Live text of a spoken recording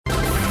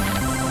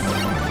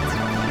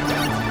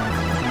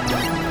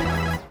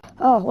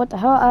Oh, what the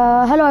hell?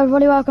 Hello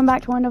everybody, welcome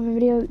back to another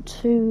video.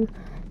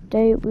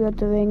 Today we are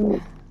doing,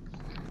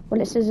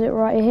 well, it says it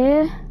right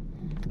here.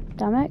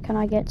 Damn it, can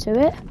I get to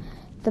it?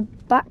 The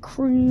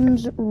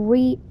Backrooms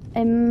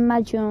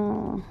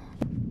Reimagine.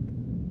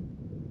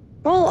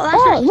 Oh,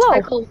 that's actually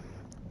so cool.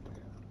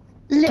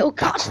 Little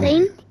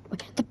cutscene.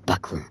 The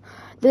Backroom.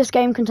 This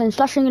game contains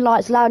flashing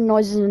lights, loud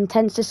noises, and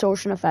intense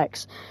distortion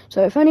effects.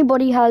 So if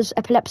anybody has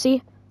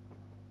epilepsy,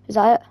 is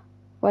that it?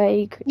 Where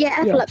you could, yeah,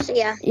 epilepsy,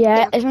 yeah.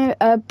 Yeah,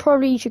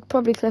 you should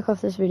probably click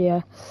off this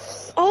video.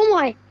 Oh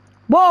my.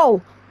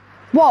 Whoa!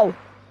 Whoa!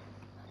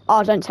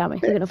 Oh, don't tell me.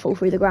 You're gonna fall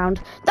through the ground.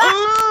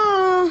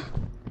 Oh!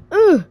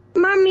 Ugh.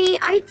 Mummy,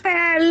 I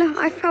fell.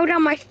 I fell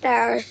down my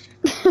stairs.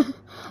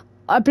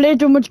 I played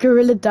too much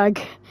Gorilla Tag.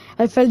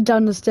 I fell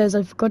down the stairs.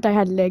 I forgot I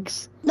had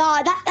legs.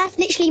 No, that's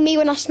literally me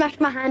when I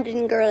smashed my hand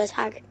in Gorilla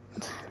Tag.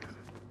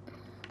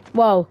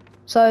 Whoa.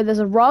 So there's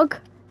a rug.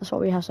 That's what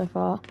we have so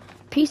far.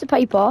 Piece of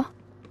paper.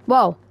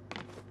 Whoa.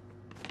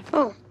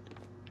 Oh.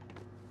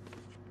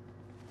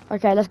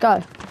 Okay, let's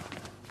go.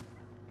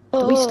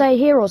 Do we stay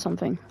here or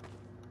something?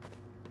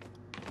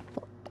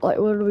 Like,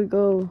 where do we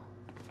go?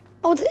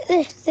 Oh,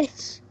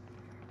 this.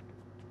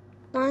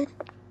 No.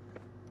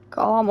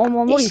 Oh, I'm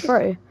already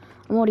through.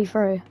 I'm already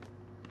through.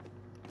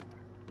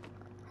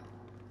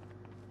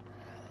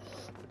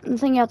 I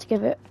think you have to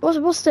give it.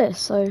 What's this?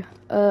 So,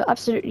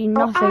 absolutely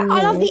nothing.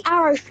 I love the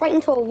arrow straight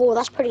into a wall.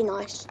 That's pretty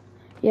nice.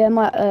 Yeah,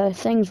 my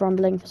thing's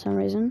rumbling for some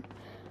reason.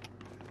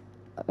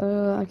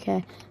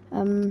 Okay.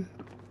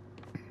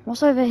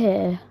 What's over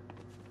here?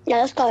 Yeah,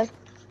 let's go.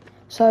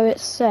 So it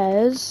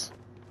says.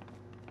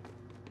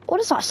 What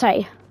does that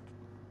say?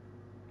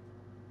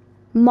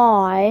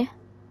 Why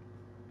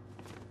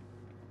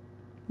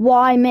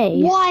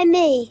me? Why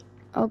me?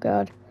 Oh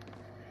god.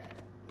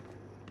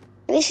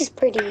 This is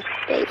pretty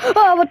big.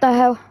 Oh, what the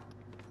hell?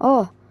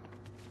 Oh.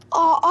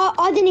 Oh,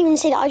 I didn't even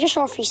see that. I just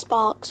saw a few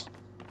sparks.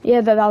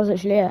 Yeah, but that was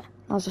actually it.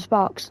 That was the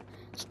sparks.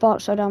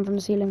 Sparks fell down from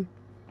the ceiling.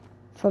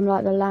 From,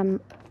 like, the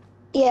lamp.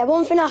 Yeah,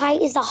 one thing I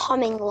hate is the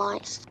humming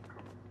lights.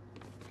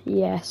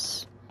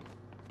 Yes.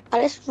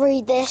 Let's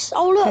read this.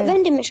 Oh, look,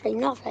 vending machine.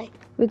 Lovely.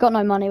 We got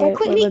no money. Yeah,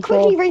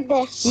 quickly read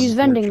this. Use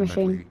vending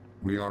machine.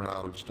 We are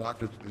out of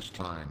stock at this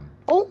time.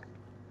 Oh.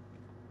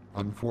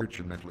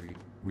 Unfortunately,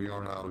 we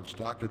are out of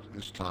stock at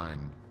this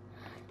time.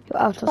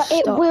 You're out of But stock.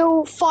 it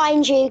will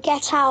find you.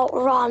 Get out,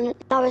 run.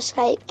 No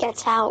escape.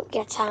 Get out,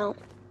 get out.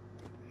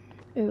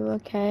 Ooh,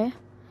 okay.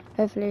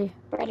 Hopefully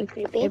Really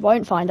creepy. it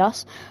won't find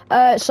us.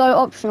 So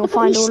optional,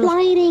 find all.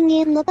 Sliding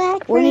in the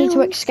back. We need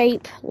to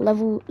escape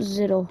level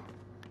 0.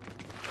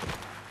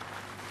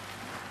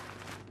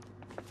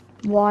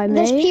 Why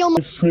There's me? pee on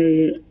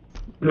the...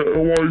 Get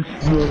away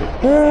from me.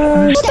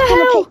 What the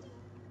hell?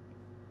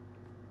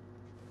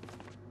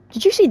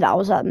 Did you see that?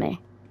 Was that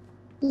me?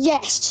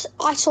 Yes,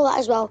 I saw that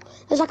as well.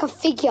 There's like a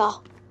figure.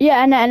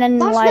 Yeah, and then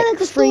That's like where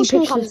the 3 distortion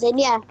pictures. comes in,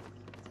 yeah.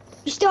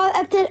 You still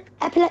have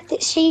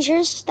epileptic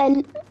seizures,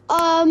 then,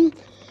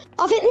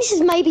 I think this is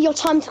maybe your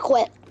time to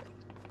quit.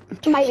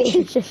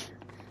 Maybe.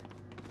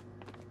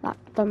 That,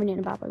 don't mean it in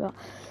a bad way, but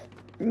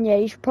yeah,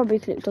 you should probably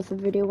click off the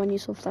video when you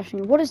saw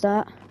flashing. What is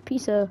that?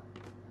 Piece of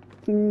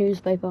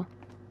newspaper.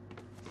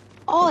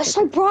 Oh, it's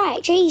so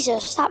bright.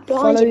 Jesus, that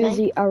blinded me. Follow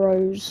the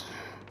arrows.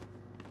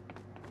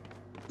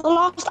 The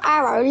last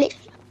arrow,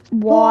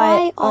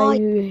 Why are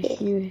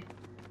you?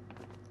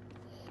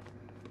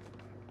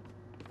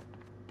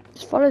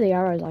 Just follow the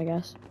arrows, I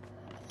guess.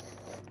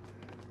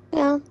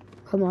 Yeah.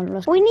 Come on,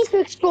 let's. We need to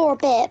explore a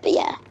bit, but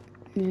yeah.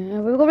 Yeah,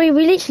 we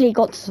literally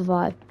got to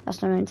survive. That's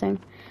the main thing.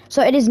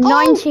 So it is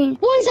 19.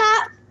 What is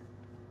that?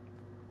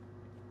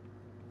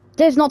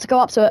 There's not to go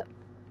up to it.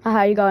 How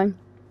are you going?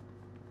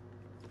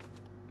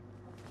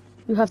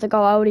 You have to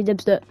go. I already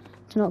dibsed it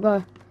to not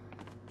go.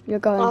 You're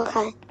going.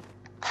 Okay.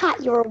 Ha,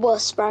 you're a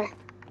wuss, bro.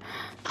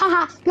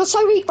 Haha, you're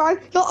so weak, bro.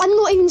 I'm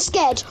not even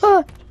scared.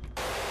 Oh,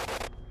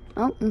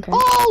 okay.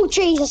 Oh,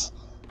 Jesus.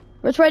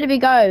 Which way did we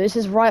go? This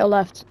is right or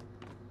left?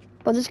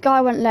 But this guy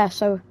went left,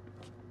 so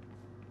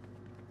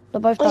they're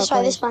both Let's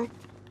try close. this one.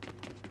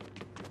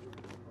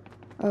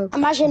 Okay.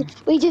 Imagine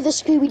we do the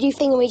Scooby-Doo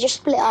thing and we just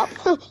split up.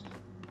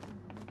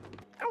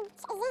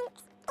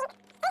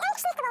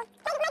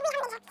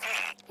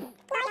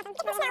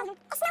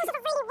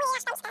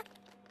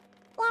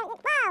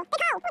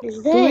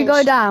 Do we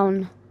go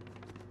down?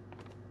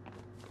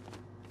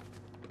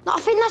 No, I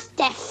think that's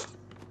death.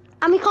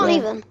 And we can't Yeah.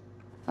 even.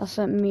 That's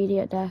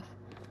immediate death.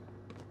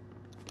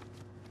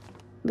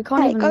 We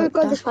can't even Hey, look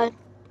go down. this way.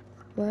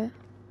 Where?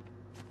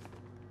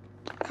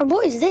 And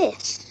what is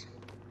this?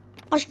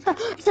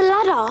 It's a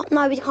ladder.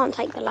 No, we can't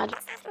take the ladder.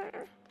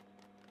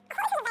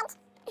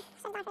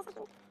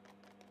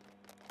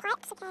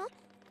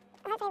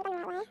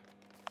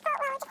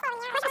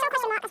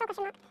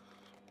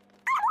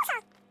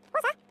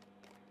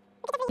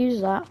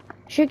 Use that.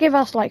 Should give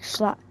us like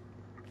slap.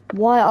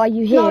 Why are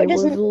you here with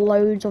doesn't.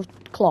 loads of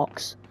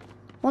clocks?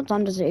 What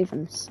time does it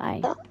even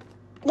say?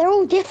 They're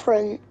all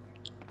different.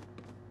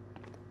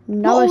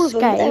 No Not all of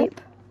them,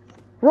 escape.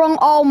 Wrong.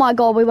 Oh my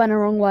god, we went the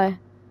wrong way.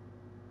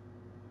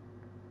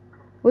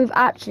 We've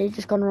actually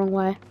just gone the wrong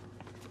way.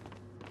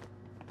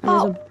 And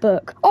there's Oh. a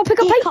book. Oh, pick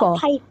up Pick paper.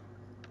 up paper.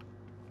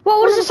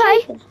 What does it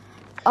say? Paper.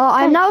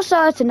 I'm Go. now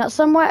certain that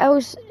somewhere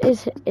else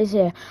is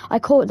here. I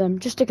caught them,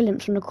 just a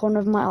glimpse from the corner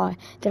of my eye.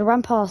 They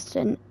ran past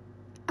and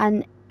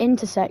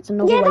intersect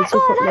another Yeah, way that too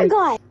guy, quickly. that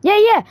guy.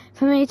 Yeah.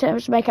 For me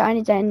to make out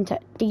any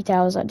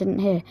details, I didn't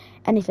hear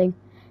anything.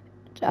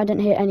 I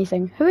didn't hear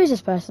anything. Who is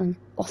this person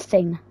or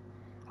thing?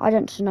 I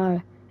don't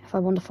know if I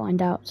want to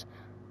find out.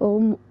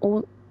 All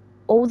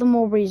the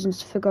more reasons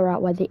to figure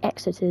out where the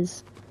exit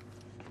is.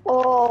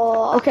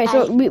 Oh, Okay,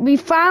 so we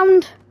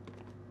found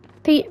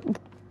Pete.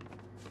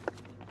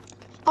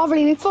 Oh,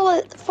 really? We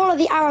follow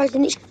the arrows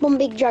and it's one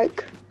big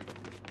joke.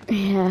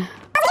 Yeah.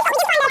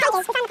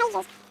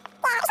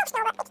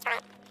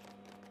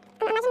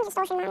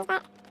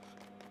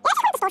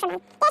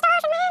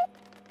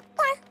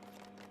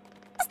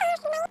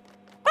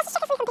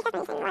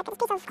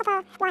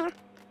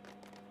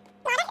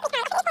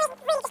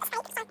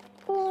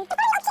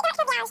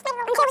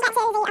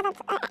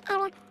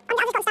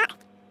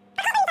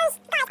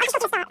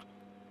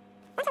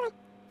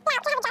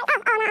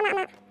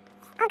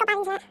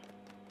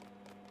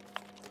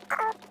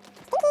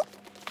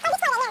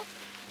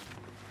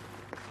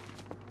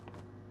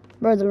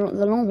 Bro,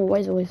 the long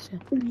hallway's always here.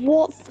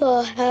 What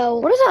the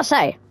hell? What does that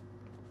say?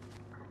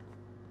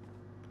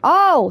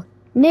 Oh,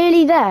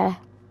 nearly there.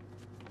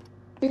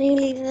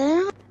 Nearly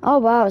there. Oh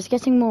wow, it's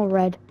getting more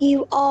red.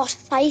 You are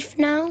safe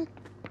now. What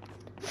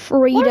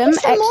Freedom. are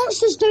the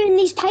monsters doing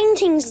these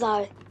paintings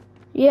though?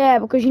 Yeah,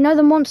 because you know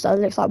the monster that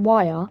looks like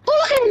wire.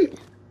 Oh, look at him!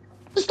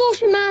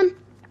 Distortion man.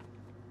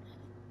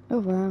 Oh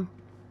wow.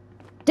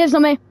 Dibs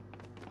on me.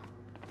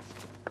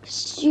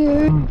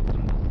 You.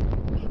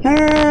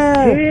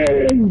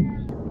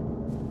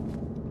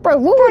 Bro,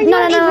 what Bro, would...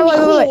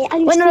 No, wait.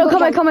 and Wait, you no, still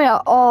got come here.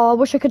 Oh, I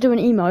wish I could do an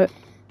emote.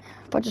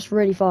 But just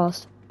really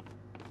fast.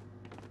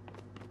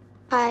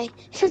 Hi.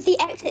 Because the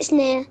exit's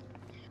near.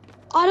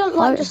 I don't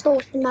like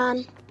distortion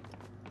man.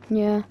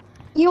 Yeah.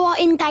 You are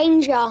in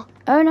danger.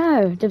 Oh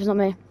no, Dibs not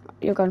me.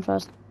 You're going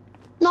first.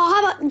 No,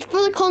 how about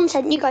for the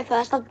content, you go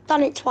first. I've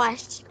done it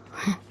twice.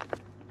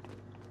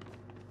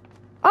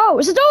 Oh,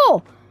 it's a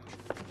door!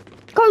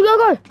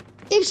 Go!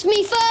 It's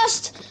me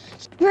first!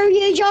 Screw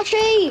you,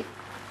 Joshy!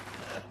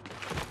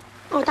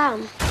 Oh,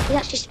 damn. He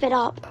actually sped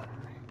up.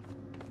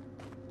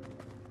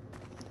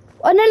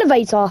 An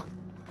elevator.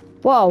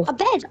 Whoa. A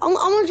bed. I'm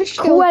gonna just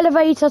Cool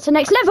elevator to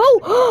next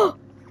level.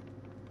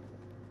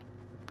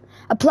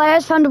 A player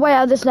has found a way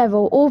out of this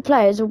level. All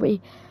players will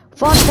be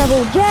fast level.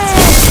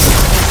 Yes!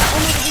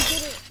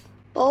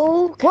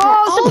 Oh,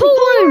 Whoa, it's the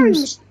pool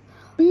rooms!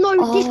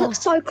 No, this looks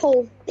so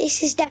cool.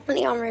 This is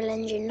definitely Unreal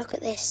Engine. Look at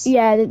this.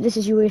 Yeah, this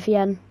is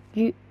UEFN.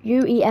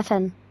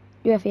 UEFN.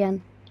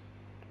 UFEN.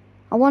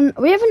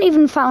 We haven't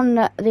even found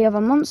the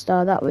other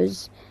monster. That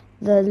was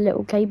the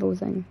little cable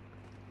thing.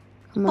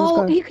 Come on,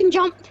 let's go. You can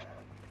jump.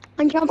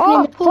 I'm jumping Oh,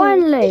 in the pool.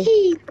 finally!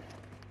 I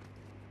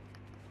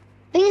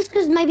think it's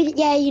because maybe,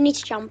 yeah, you need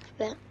to jump a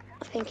bit.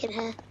 I think in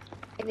here,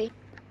 maybe.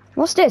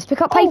 What's this?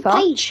 Pick up paper? Oh,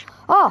 page.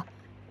 Oh,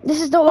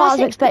 this is not what I was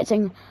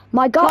expecting.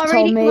 My gut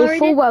told me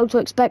full well to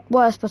expect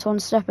worse, but on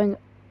stepping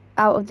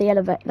out of the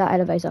that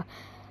elevator.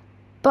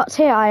 But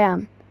here I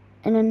am,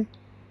 in an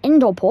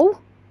indoor pool.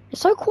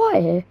 It's so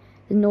quiet here.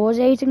 The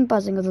nauseating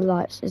buzzing of the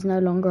lights is no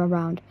longer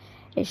around.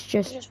 It's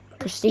just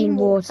pristine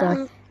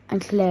water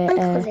and clear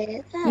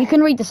air. You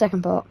can read the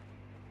second part.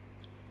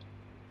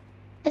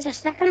 There's a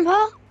second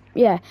part?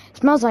 Yeah, it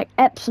smells like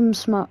Epsom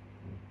smoke.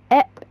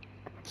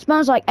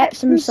 Smells like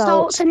Epsom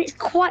salts. And it's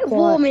quite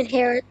warm in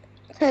here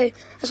too.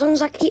 As long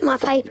as I keep my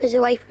papers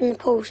away from the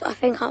pool, so I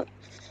think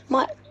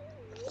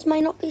this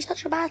may not be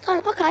such a bad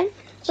time. Okay,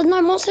 so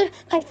no monster.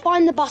 Okay,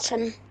 find the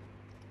button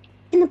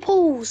in the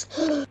pools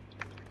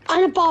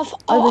and above.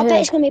 Oh, I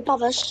bet it's gonna be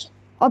above us.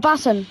 Oh,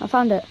 button! I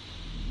found it.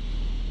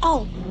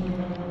 Oh,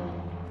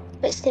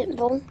 bit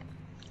simple.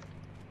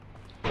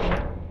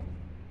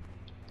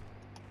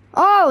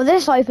 Oh,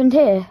 this opened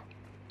here.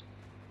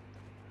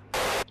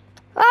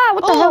 Ah,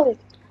 what the hell?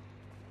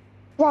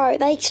 Right,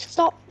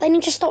 they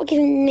need to stop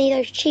giving me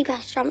those cheap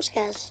ass jump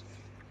scares.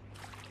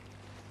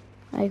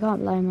 Oh, you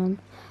can't blame them.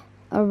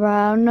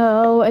 Around,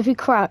 no, if you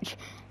crouch.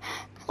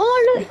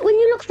 Oh, look, when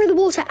you look through the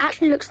water, it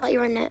actually looks like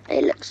you're in it.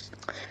 It looks...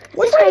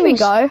 Which way do we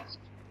go?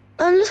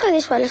 Let's go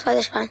this way, let's go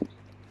this way.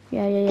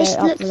 Yeah, This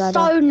looks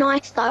so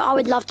nice, though. I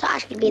would love to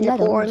actually be in the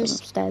forums.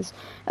 Upstairs.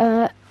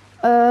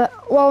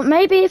 Well,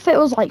 maybe if it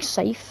was, like,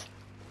 safe.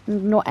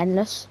 Not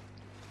endless.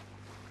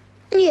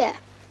 Yeah.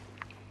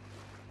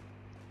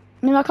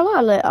 I mean, like, I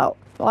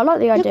like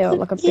the idea of,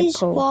 like, a big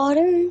pool.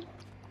 Water.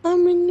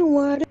 I'm in the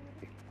water.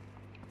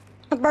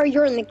 Bro,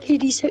 you're in the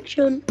kiddie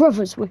section.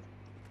 Brothers,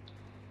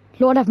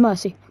 Lord have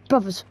mercy.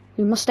 Brothers,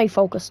 we must stay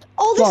focused.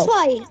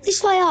 Oh,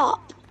 this way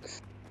up.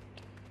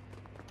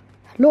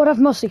 Lord have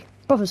mercy.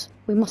 Brothers,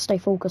 we must stay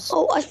focused.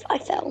 Oh, I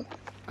fell.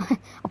 I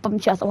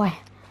bumped you out the way.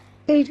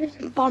 You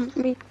just bumped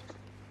me.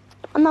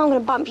 I'm not gonna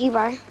bump you,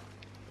 bro.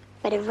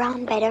 Better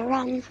run.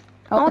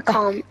 Oh, I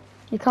can't.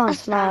 You can't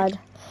slide.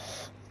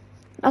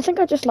 I think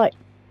I just, like,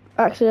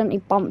 accidentally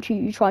bumped you.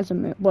 You tried to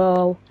move.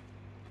 Whoa.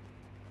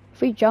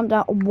 If we jump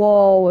down,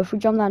 whoa! If we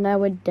jump down there,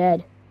 we're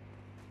dead.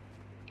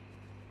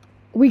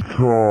 We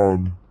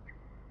Can.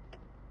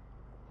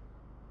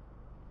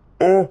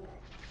 Oh.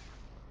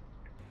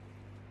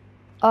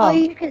 Oh, oh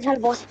you can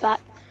teleport back.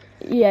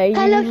 yeah, you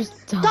Hello,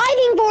 just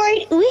diving board.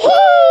 Woo!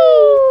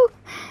 Woo!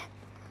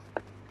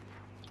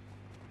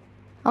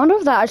 I wonder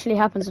if that actually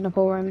happens in the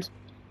pool rooms.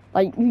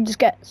 Like you just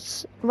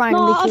get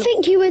randomly. No, I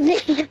think you would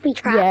literally just be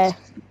trapped. Yeah.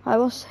 I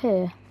was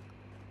here.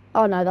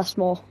 Oh no, that's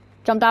small.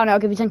 Jump down, I'll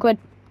give you 10 quid.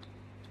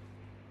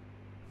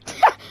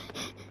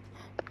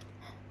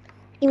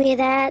 Give me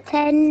that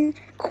 10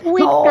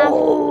 quid.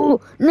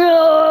 No!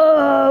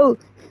 No!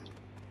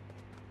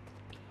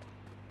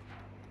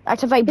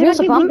 Activate You're not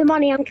water giving me the pump.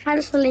 money, I'm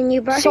cancelling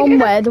you, bro.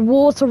 Somewhere the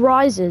water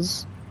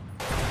rises.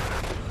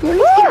 Let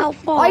me see how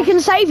far. I can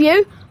save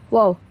you.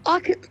 Whoa.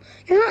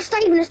 You're not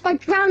saving us by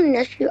drowning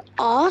us, you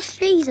arse.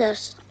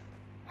 Jesus.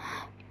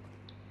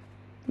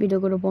 You do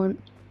got a point.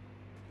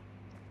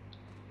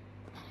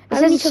 It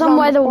I need says to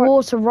somewhere run the before-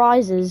 water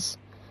rises.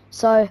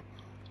 So,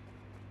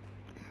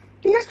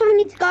 And that's where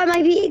we need to go.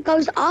 Maybe it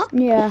goes up.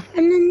 yeah.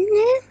 And then,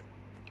 yeah.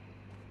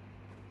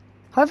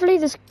 Hopefully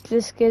this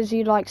gives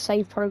you like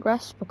save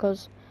progress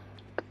because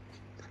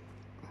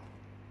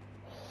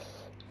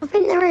I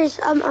think there is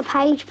a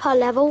page per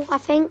level, I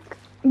think.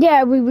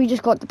 yeah, we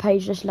just got the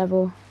page this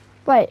level.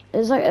 Wait,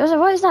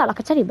 what is that? Like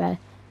a teddy bear?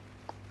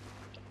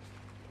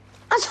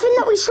 That's the thing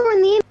that we saw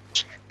in the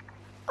image.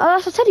 Oh,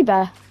 that's a teddy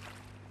bear.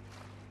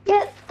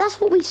 Yeah, that's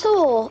what we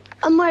saw.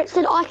 And where it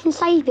said, I can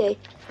save you.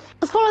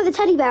 So follow the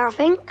teddy bear, I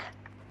think.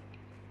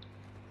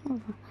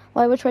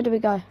 Wait, which way do we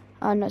go?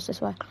 Oh, no, it's this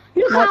way.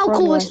 Look Nope, how wrong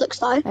cool way. this looks,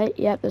 though. Hey,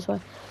 yep, this way.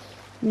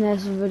 Yeah,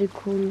 this is really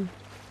cool.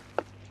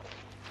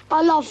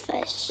 I love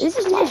this. This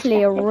is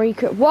literally a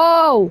recruit.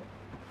 Whoa!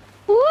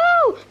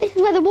 Woo! This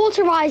is where the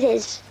water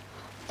rises.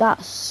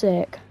 That's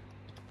sick.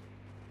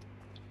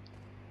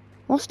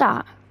 What's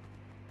that?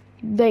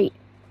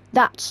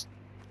 That's.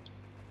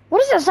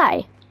 What does it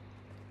say?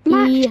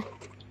 Match,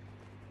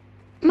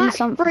 match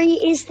something. 3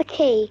 is the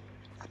key.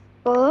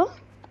 Oh?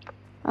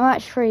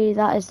 Match 3,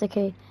 that is the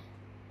key.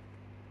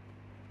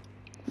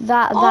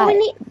 Oh, we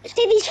need.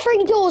 See these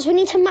 3 doors, we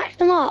need to match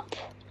them up.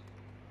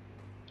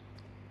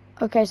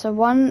 Okay, so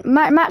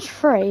match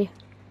 3.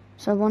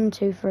 So 1,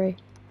 2, 3.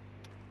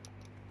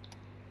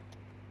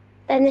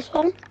 Then this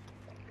one.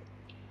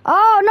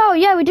 Oh no,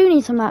 yeah, we do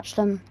need to match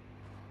them.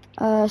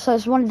 So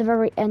it's one at the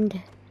very end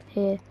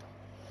here.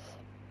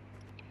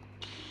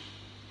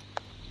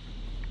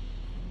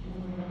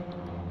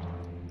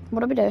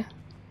 What do we do?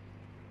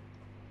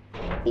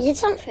 You did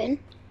something.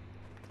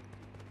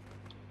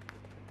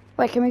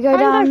 Wait, can we go How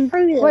do I go down?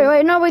 through them?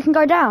 Wait, no, we can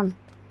go down.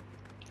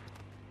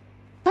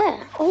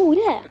 Where? Oh,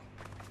 yeah.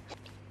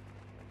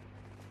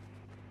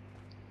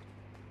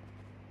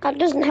 That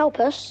doesn't help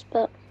us,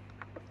 but...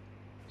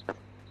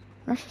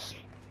 Let's just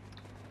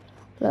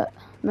look.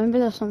 Maybe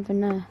there's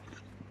something there.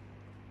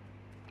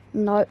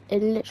 No,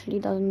 it literally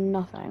does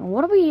nothing.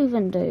 What do we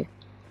even do?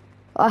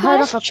 I heard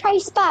let's like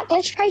trace back.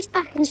 Let's trace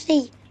back and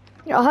see.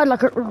 I heard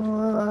like a.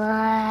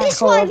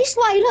 This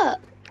way, look.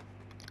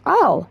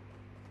 Oh.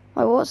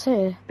 Wait, what's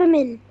here? Come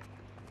in.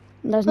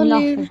 There's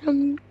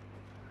nothing.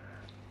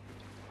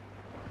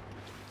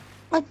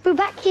 Like, we're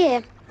back here.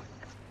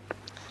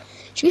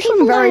 You Keep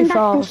swim on very going back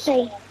and fast.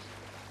 see.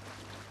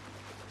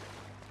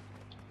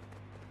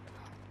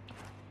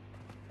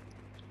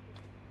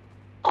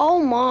 Oh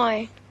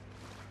my.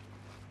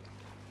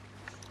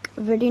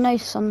 Really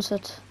nice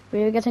sunset.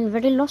 We are getting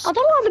very lost I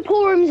don't know why the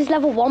pool rooms is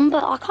level 1,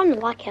 but I kind of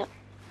like it.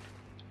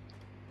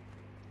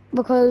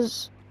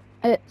 because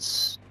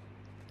it's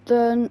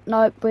the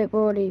no. We've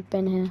already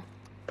been here.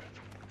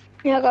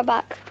 Yeah, go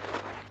back.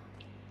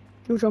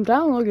 You jump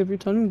down, I'll give you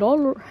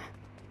 $10.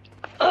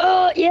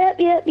 Yep,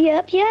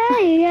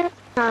 yeah.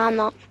 Nah, I'm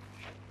not.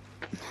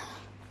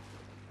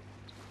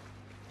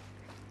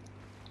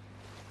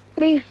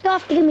 But you still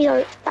have to give me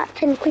that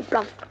 10 quid,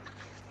 bro.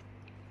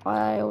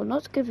 I will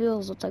not give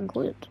you the 10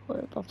 quid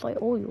that I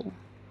owe you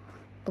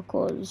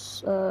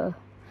because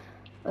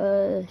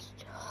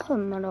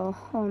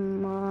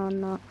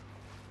humana.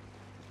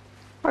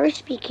 Are you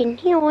speaking?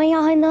 Here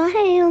I know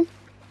him.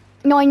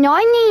 Noi.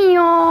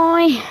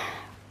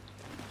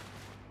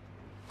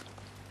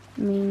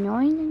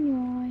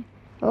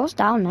 What's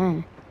down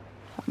there?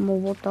 More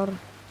water.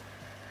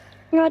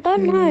 No, I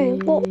don't know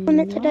what we're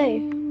meant to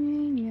do.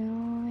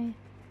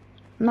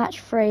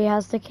 Match 3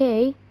 has the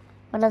key.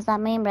 What does that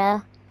mean,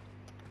 bro?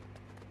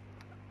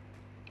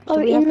 Oh,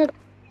 we in the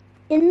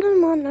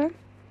manor.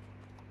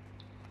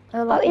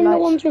 Oh, Oh, in the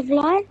ones with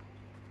light.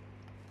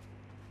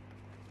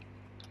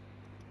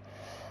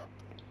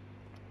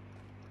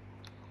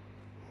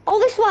 Oh,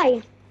 this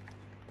way.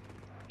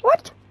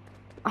 What?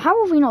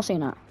 How have we not seen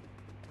that?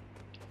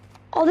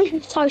 Oh, this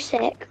is so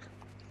sick.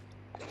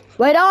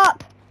 Wait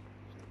up!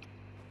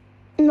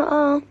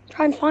 Nuh-uh.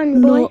 Try and find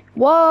me, boy. No.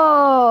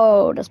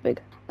 Whoa! That's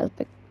big.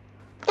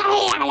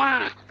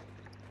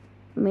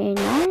 Me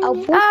Oh,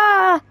 boy.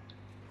 Ah!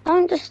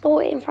 Don't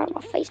distort it in front of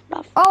my face,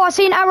 bruv. Oh, I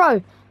see an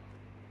arrow.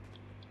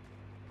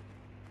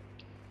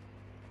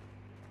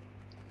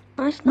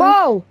 Nice.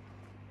 Whoa!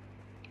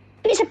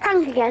 It's a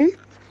prank again.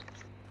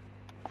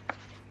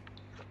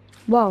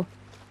 Whoa.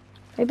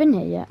 Have you been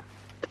here yet?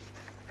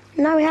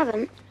 No, we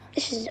haven't.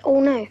 This is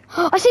all new.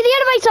 I see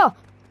the elevator!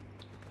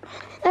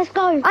 Let's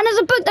go. And there's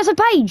a book, there's a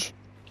page!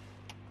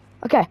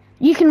 Okay,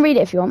 you can read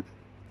it if you want.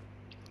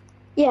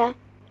 Yeah.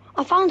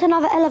 I found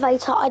another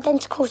elevator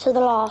identical to the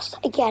last.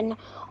 Again,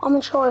 I'm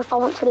unsure if I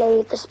want to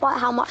leave, despite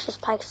how much this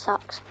place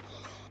sucks.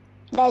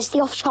 There's the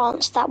off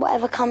chance that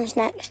whatever comes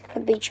next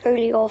could be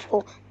truly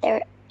awful.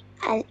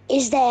 And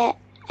is there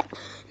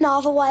no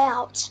other way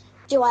out?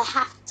 Do I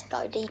have to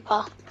go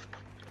deeper?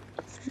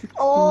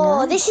 Oh,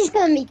 No. this is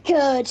going to be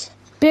good.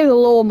 Big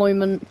law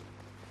moment.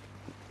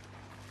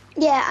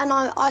 Yeah, and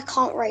I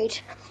can't read.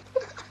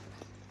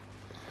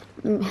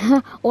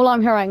 All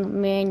I'm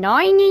hearing, me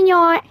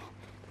night.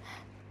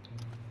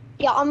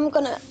 Yeah, I'm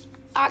going to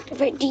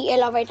activate the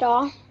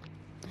elevator.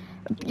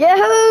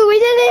 Yahoo! We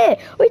did it!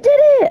 We did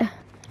it!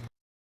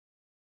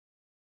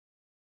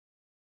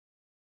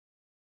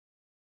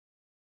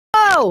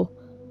 Oh!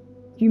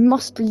 You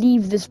must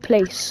leave this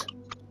place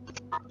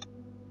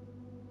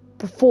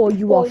before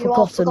you are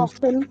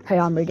forgotten. Hey,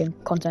 I'm reading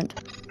content.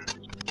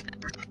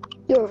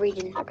 You're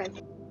reading, okay.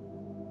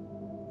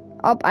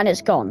 Up and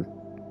it's gone.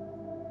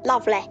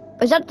 Lovely.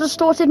 Is that the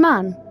distorted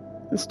man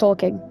that's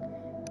talking?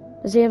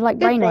 Does he have like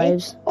Could be.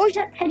 brainwaves? Or is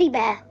that teddy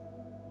bear?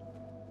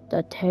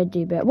 The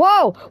teddy bear.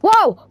 Whoa!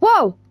 Whoa!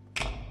 Whoa!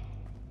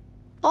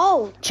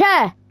 Oh.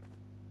 Chair!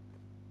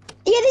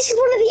 Yeah, this is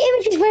one of the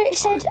images where it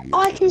said,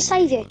 I can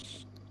save you.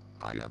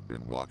 I have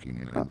been walking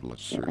in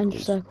endless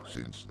endless circles circles.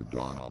 since the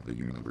dawn of the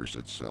universe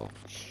itself,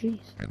 Jeez.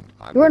 and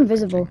I You're will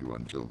invisible. continue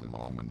until the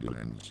moment it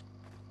ends.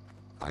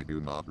 I do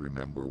not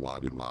remember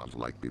what it was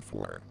like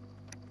before.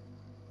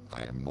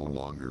 I am no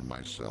longer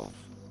myself.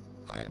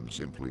 I am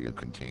simply a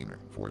container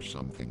for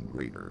something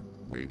greater,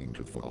 waiting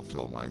to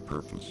fulfill my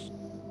purpose.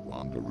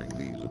 Wandering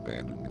these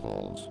abandoned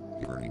halls,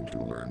 yearning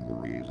to learn the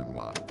reason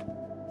why.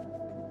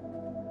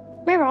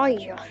 Where are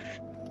you?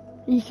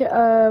 You can,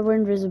 we're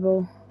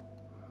invisible.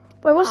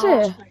 Wait, what's Oh,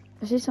 here?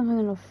 I see something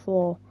on the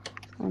floor.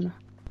 Oh no.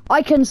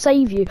 I can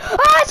save you.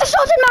 Ah, it's a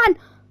sorted man!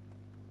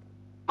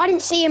 I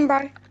didn't see him,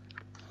 bro.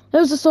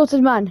 There's a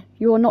sorted man.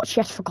 You are not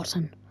yet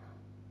forgotten.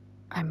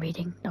 I'm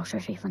reading. No, sure,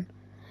 Ethan.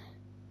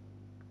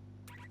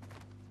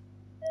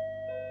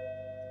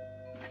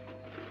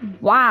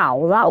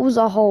 Wow, that was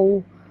a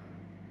whole...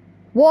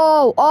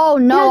 Whoa! Oh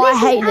no, I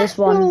hate this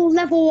one.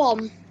 Level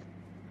 1.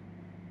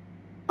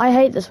 I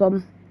hate this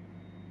one.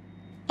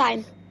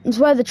 Same. It's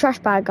where the trash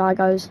bag guy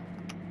goes.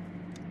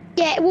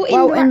 Yeah,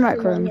 well, In the rec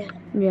room. yeah.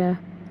 Yeah.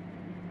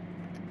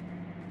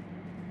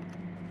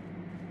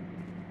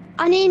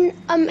 And in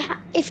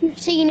if you've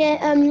seen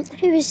it,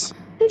 who's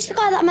the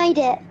guy that made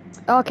it?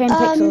 Arcane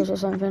Pixels or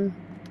something.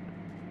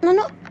 No,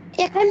 not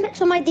yeah. Ken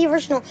Pixel made the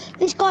original.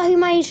 This guy who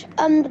made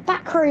the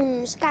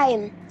Backrooms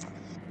game.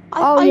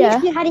 I Yeah.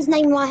 literally had his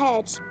name in my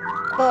head,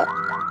 but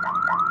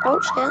oh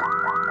shit.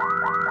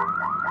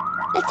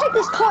 Let's take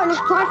this car and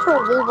let's drive for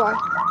a wheel, bro.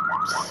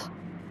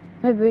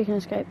 Maybe we can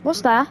escape. What's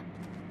there?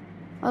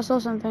 I saw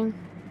something.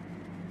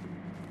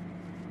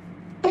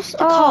 It's the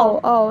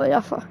car. I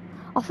thought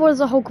there was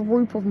a whole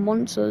group of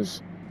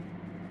monsters.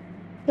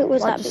 It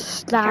was Like that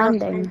just big standing.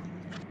 caravan.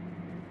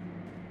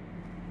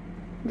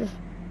 Just...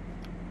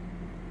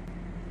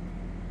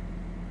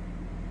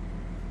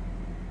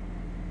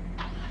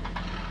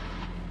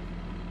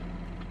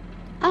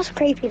 That's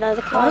creepy though.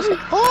 The car's like,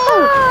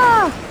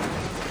 Ah!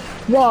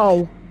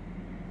 Whoa.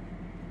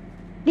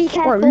 be Bro,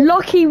 careful.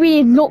 lucky we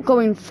did not go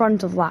in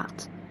front of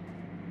that.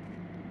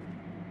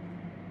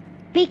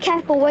 Be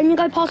careful when you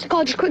go past the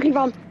car. Just quickly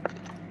run.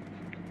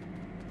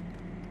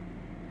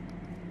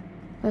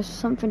 There's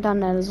something down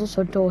there. There's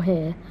also a door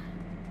here,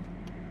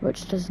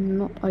 which does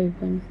not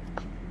open.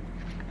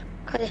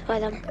 Go this way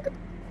then.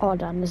 Oh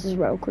damn, this is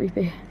real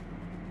creepy.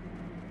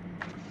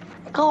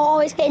 Oh,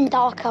 it's getting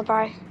darker,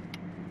 bro.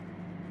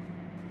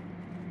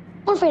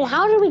 Alfred,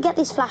 how did we get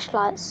these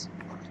flashlights?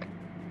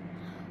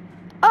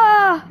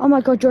 Ah! Oh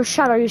my god, you're a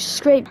shadow, you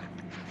scream.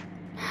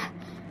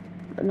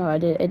 No,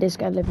 it is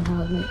scared living hell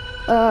with me.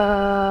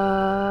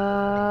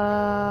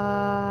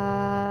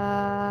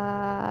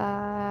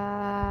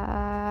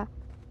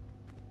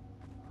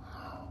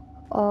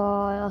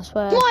 Oh, I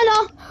swear.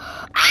 Spoiler!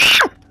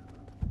 Ah!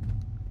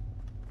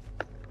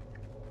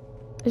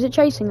 Is it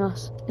chasing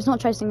us? It's not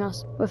chasing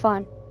us. We're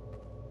fine.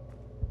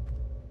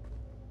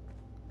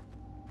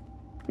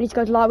 We need to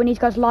go to light. We need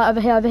to go to light over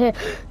here. Over here.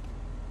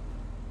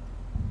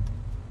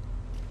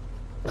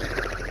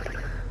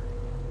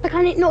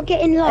 Can it not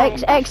get in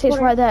light? Exit's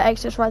right there.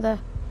 Exit's right there.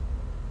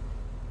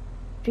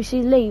 Do you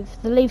see leave?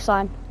 The leave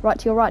sign. Right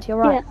to your right. To your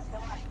right. Yeah.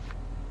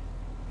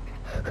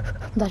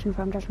 I'm dashing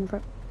for. I'm dashing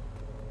for.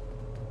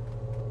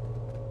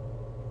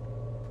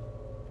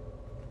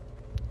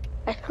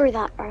 Let's screw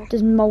that, bro.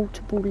 There's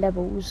multiple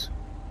levels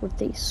with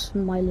these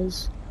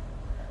smilers.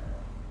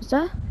 Is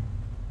there?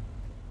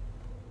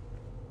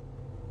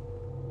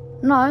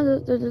 No,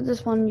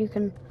 this one you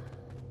can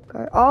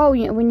go. Oh,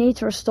 yeah, we need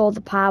to restore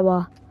the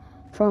power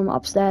from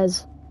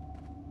upstairs.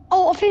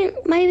 Oh, I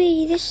think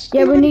maybe this...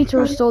 Yeah, we need to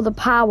restore the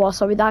power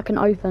so that can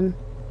open.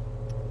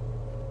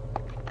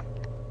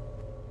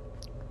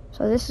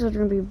 So this is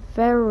going to be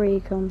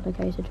very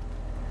complicated.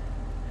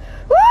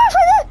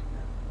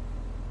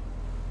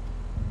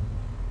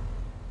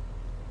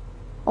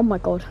 Oh my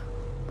god.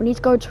 We need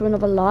to go to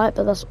another light,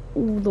 but that's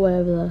all the way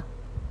over there.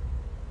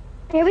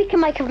 Yeah, we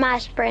can make a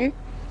mad sprint.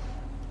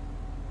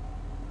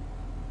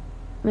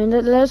 I mean,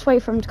 let's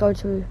wait for him to go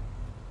to...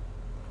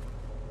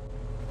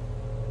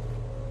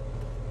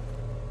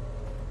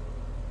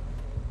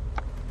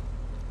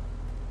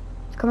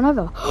 He's coming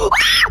over.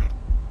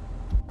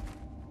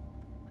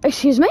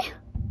 Excuse me?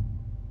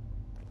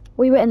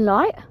 We were in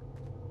light?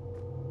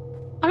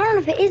 I don't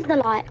know if it is the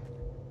light.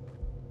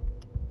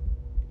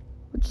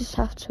 We just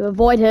have to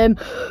avoid him.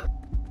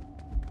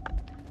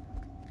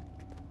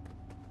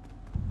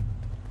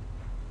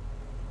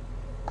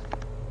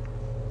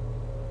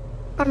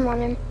 I'm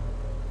running.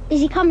 Is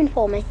he coming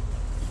for me?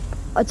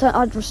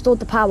 I'd restored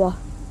the power.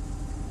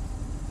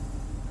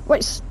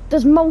 Wait,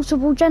 there's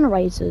multiple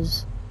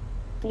generators.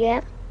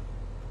 Yeah.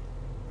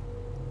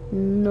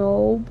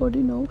 Nobody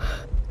knows.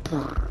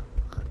 I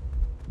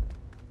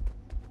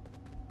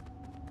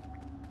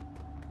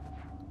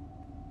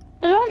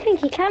don't think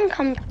he can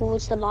come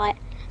towards the light.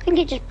 I think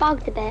it just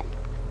bugged a bit.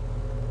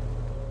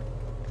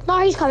 No,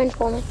 he's coming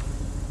for me.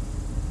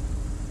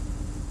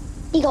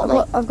 He got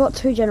me. I've got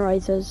 2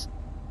 generators.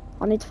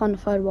 I need to find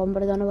the 3rd one,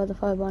 but I don't know where the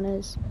 3rd one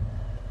is.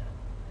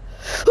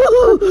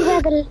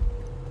 Where the...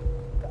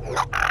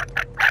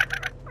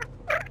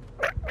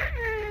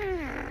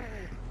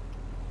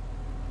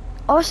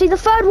 Oh, I see the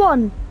 3rd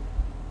one!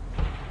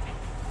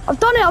 I've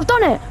done it, I've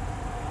done it!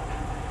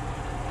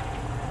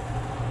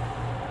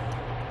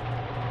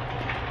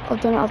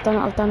 I've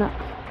done it.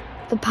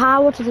 The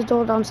power to the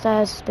door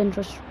downstairs has been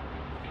just...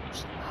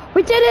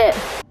 We did it!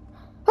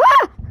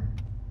 Ah!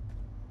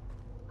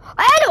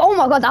 Oh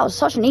my god, that was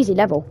such an easy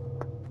level.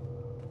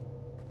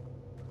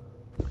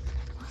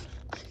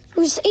 It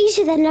was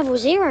easier than level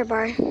 0,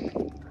 bro.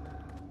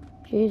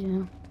 Jeez,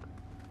 yeah.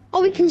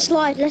 Oh, we can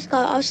slide. Let's go.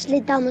 I'll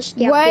slid down the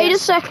stairs. Wait a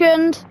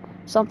second.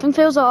 Something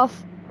feels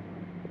off.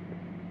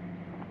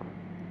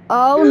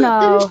 Oh The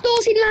no.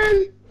 distorted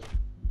land.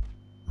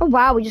 Oh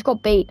wow, we just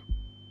got beat.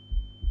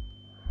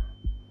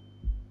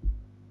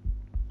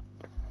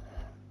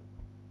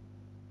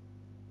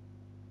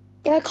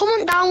 Yeah,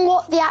 comment down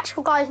what the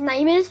actual guy's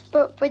name is,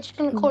 but we're just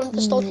going to call him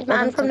Distorted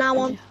Man from now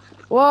on.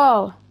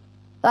 Whoa.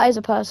 That is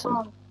a person.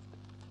 Oh.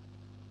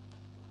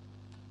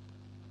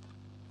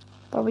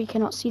 But we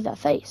cannot see their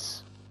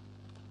face.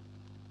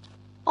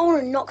 I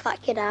want to knock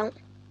that kid out.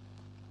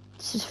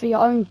 This is for your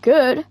own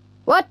good.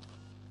 What?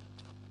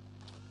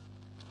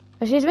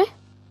 Excuse me?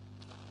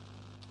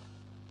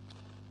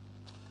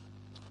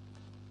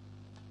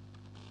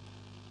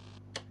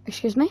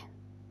 Excuse me?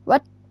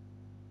 What?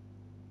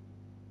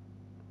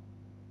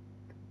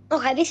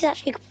 Okay, this is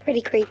actually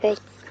pretty creepy.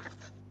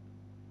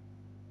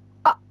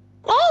 Ah.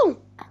 Oh!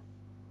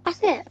 That's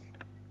it.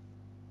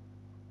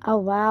 Oh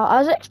wow, I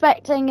was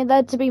expecting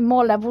there to be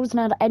more levels and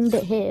I'd end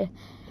it here.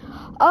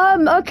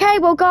 Okay,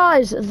 well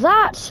guys,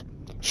 that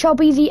shall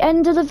be the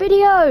end of the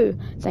video.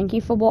 Thank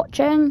you for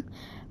watching.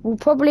 We'll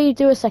probably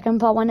do a second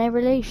part when they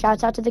release.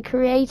 Shout out to the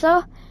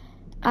creator.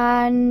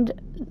 And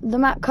the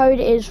map code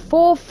is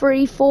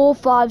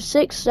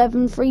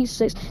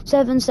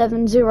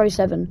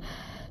 4345673677707.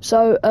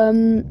 So,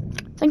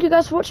 thank you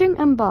guys for watching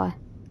and bye.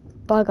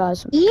 Bye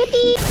guys.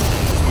 Yippee!